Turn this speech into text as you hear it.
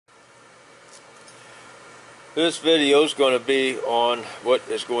This video is going to be on what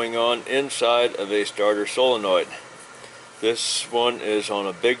is going on inside of a starter solenoid. This one is on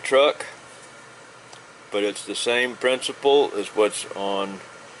a big truck, but it's the same principle as what's on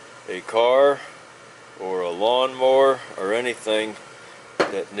a car or a lawnmower or anything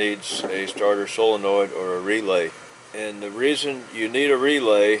that needs a starter solenoid or a relay. And the reason you need a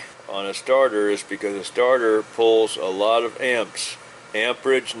relay on a starter is because a starter pulls a lot of amps.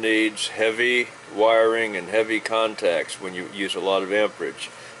 Amperage needs heavy wiring and heavy contacts when you use a lot of amperage.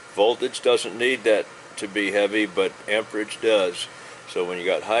 Voltage doesn't need that to be heavy, but amperage does. So when you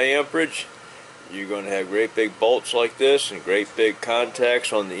got high amperage, you're going to have great big bolts like this and great big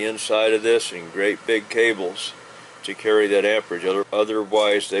contacts on the inside of this and great big cables to carry that amperage.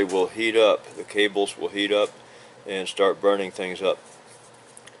 Otherwise they will heat up. The cables will heat up and start burning things up.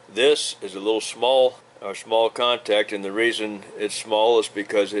 This is a little small contact, and the reason it's small is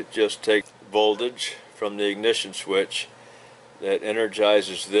because it just takes voltage from the ignition switch that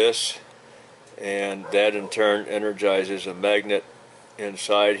energizes this, and that in turn energizes a magnet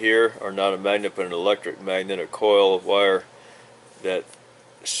inside here, or not a magnet but an electric magnet, a coil of wire that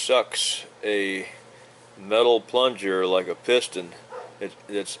sucks a metal plunger like a piston.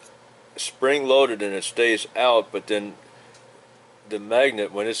 It's spring loaded and it stays out, but then the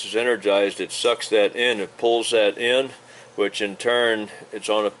magnet, when this is energized, it sucks that in, it pulls that in, which in turn it's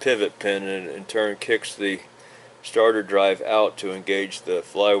on a pivot pin, and in turn kicks the starter drive out to engage the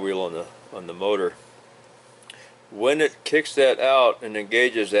flywheel on the motor. When it kicks that out and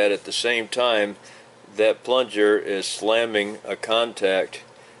engages that at the same time, that plunger is slamming a contact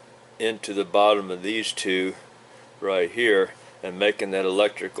into the bottom of these two right here and making that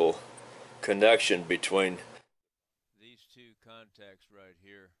electrical connection between these two contacts right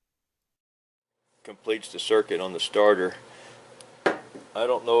here. Completes the circuit on the starter. I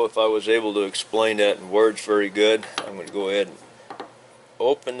don't know if I was able to explain that in words very good. I'm going to go ahead and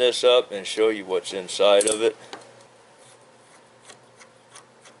open this up and show you what's inside of it.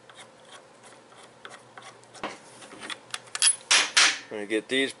 I'm going to get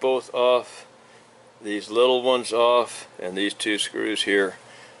these both off, these little ones off, and these two screws here.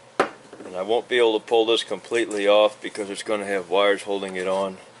 And I won't be able to pull this completely off because it's going to have wires holding it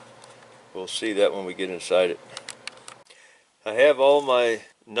on. We'll see that when we get inside it. I have all my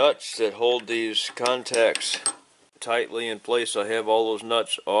nuts that hold these contacts tightly in place. I have all those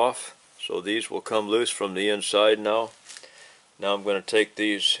nuts off, so these will come loose from the inside now. Now I'm going to take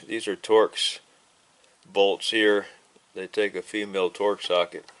these are Torx bolts here. They take a female Torx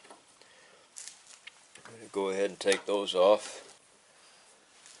socket. I'm going to go ahead and take those off.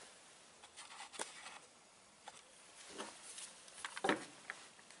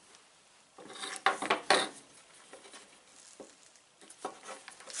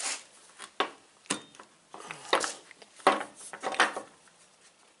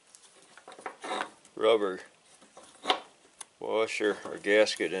 Rubber washer or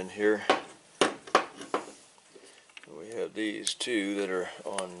gasket in here. We have these two that are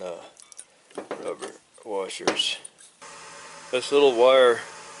on rubber washers. This little wire,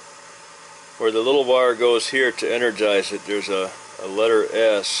 where the little wire goes here to energize it, there's a letter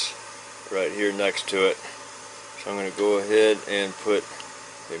S right here next to it. So I'm going to go ahead and put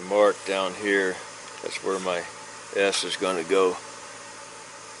a mark down here. That's where my S is going to go,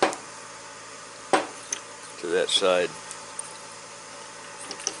 to that side.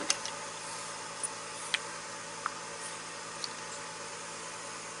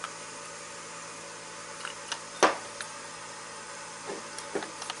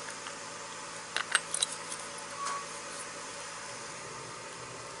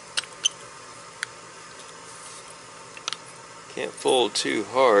 Can't fold too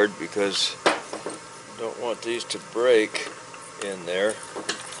hard because I don't want these to break in there.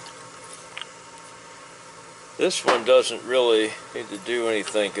 This one doesn't really need to do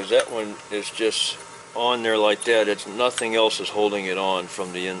anything because that one is just on there like that. It's nothing else is holding it on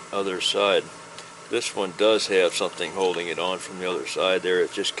from the other side. This one does have something holding it on from the other side there.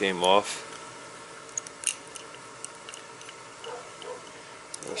 It just came off.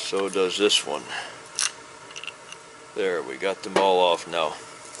 And so does this one. There, we got them all off now.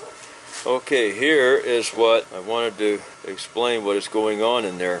 Okay, here is what I wanted to explain what is going on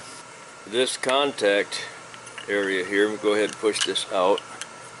in there. This contact area here, I'm going to go ahead and push this out.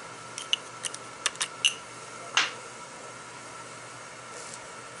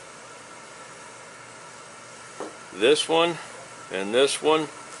 This one and this one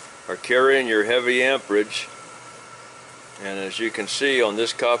are carrying your heavy amperage, and as you can see on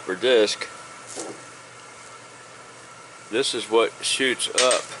this copper disc, this is what shoots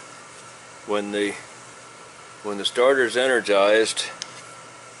up when the when the starter is energized,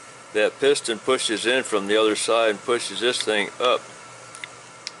 that piston pushes in from the other side and pushes this thing up,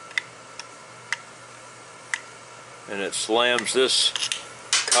 and it slams this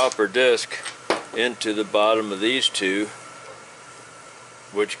copper disc into the bottom of these two,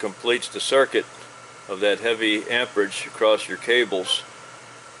 which completes the circuit of that heavy amperage across your cables,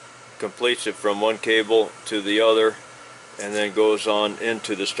 completes it from one cable to the other, and then goes on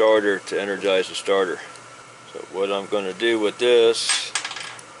into the starter to energize the starter. So what I'm going to do with this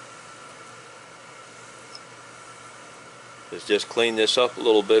is just clean this up a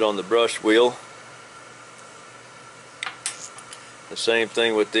little bit on the brush wheel. The same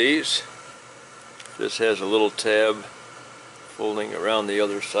thing with these. This has a little tab folding around the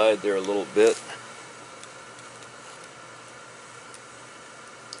other side there a little bit.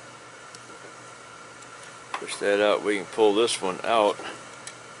 Push that out, we can pull this one out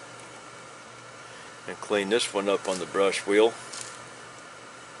and clean this one up on the brush wheel.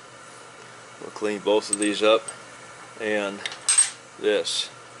 We'll clean both of these up, and this.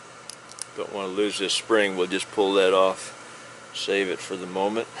 Don't want to lose this spring, we'll just pull that off, save it for the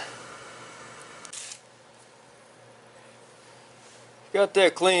moment. Got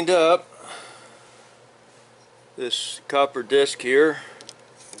that cleaned up. This copper disc here,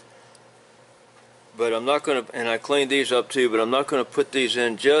 but I'm not going to, and I cleaned these up too, but I'm not going to put these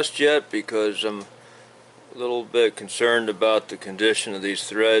in just yet because I'm a little bit concerned about the condition of these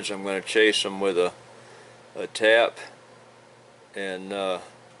threads. I'm going to chase them with a tap and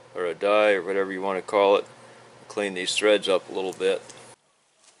or a die or whatever you want to call it. Clean these threads up a little bit.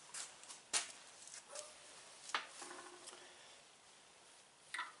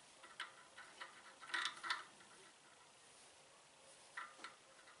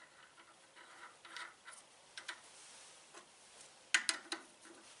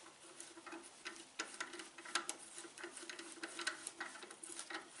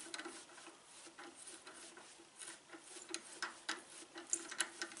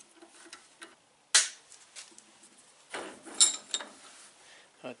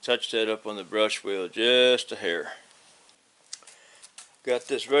 I touched that up on the brush wheel just a hair. Got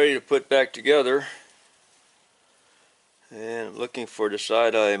this ready to put back together, and I'm looking for the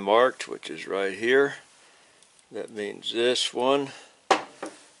side I marked, which is right here. That means this one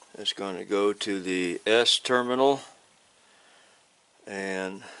is going to go to the S terminal,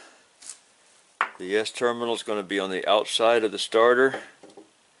 and the S terminal is going to be on the outside of the starter.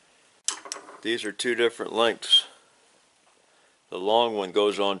 These are two different lengths. The long one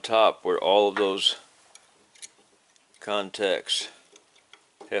goes on top where all of those contacts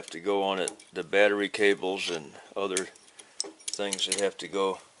have to go on it, the battery cables and other things that have to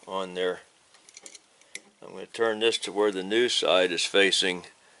go on there. I'm going to turn this to where the new side is facing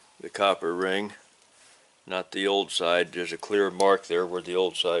the copper ring, not the old side. There's a clear mark there where the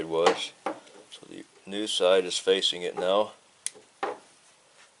old side was. So the new side is facing it now.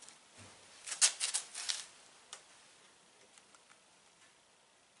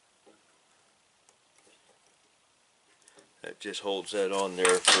 That just holds that on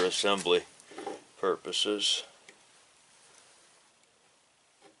there for assembly purposes.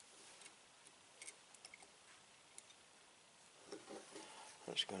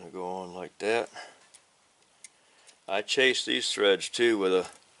 That's going to go on like that. I chase these threads too with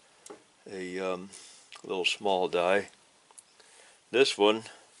a little small die. This one,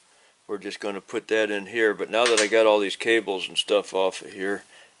 we're just going to put that in here, but now that I got all these cables and stuff off of here,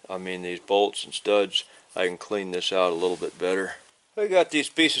 I mean these bolts and studs, I can clean this out a little bit better. I got these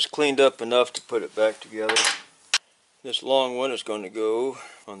pieces cleaned up enough to put it back together. This long one is going to go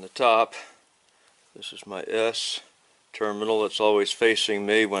on the top. This is my S terminal. It's always facing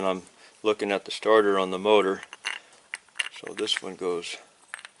me when I'm looking at the starter on the motor. So this one goes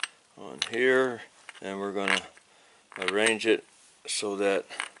on here, and we're going to arrange it so that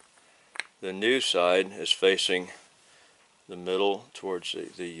the new side is facing the middle towards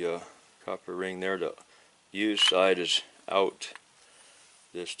the copper ring there. The used side is out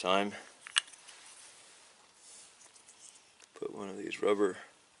this time. Put one of these rubber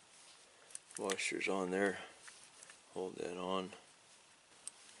washers on there. Hold that on.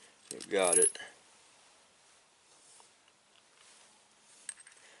 You've got it.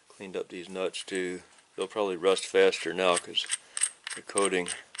 Cleaned up these nuts too. They'll probably rust faster now because the coating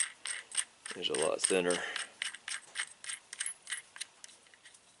is a lot thinner.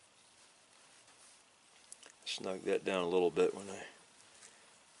 Snug that down a little bit when I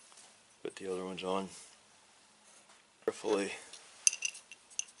put the other ones on. Carefully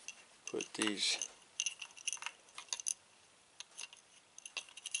put these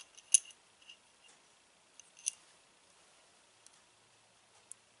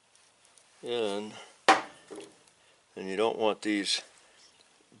in, and you don't want these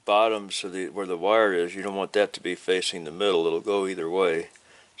bottoms of where the wire is, you don't want that to be facing the middle. It'll go either way.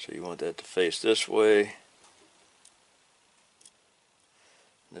 So you want that to face this way.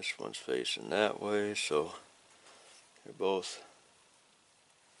 This one's facing that way, so they're both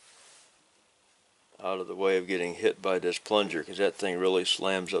out of the way of getting hit by this plunger, because that thing really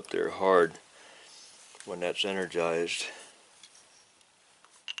slams up there hard when that's energized.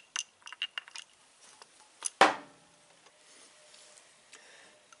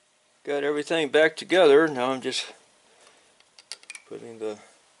 Got everything back together. Now I'm just putting the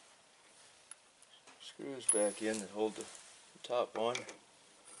screws back in that hold the top on.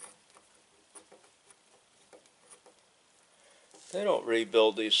 They don't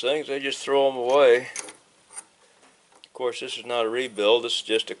rebuild these things, they just throw them away. Of course, this is not a rebuild, this is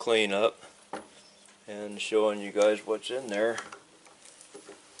just a cleanup and showing you guys what's in there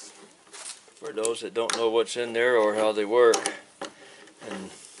for those that don't know what's in there or how they work. And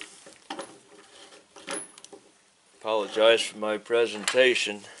apologize for my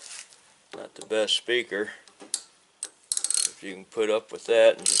presentation, not the best speaker. If you can put up with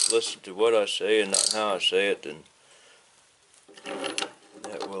that and just listen to what I say and not how I say it, then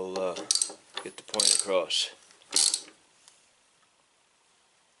that will get the point across.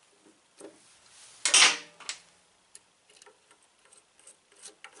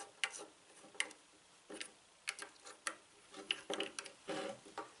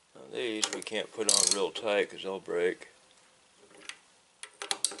 Now these we can't put on real tight because they'll break.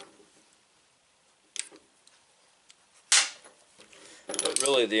 But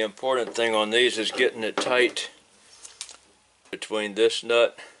really the important thing on these is getting it tight between this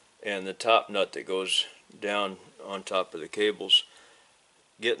nut and the top nut that goes down on top of the cables.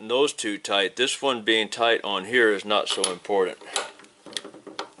 Getting those two tight. This one being tight on here is not so important.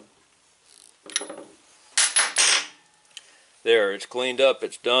 There, it's cleaned up,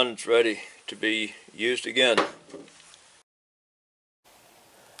 it's done, it's ready to be used again.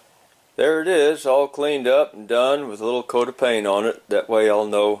 There it is, all cleaned up and done with a little coat of paint on it. That way I'll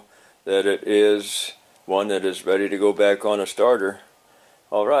know that it is one that is ready to go back on a starter.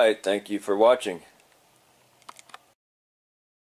 Alright, thank you for watching.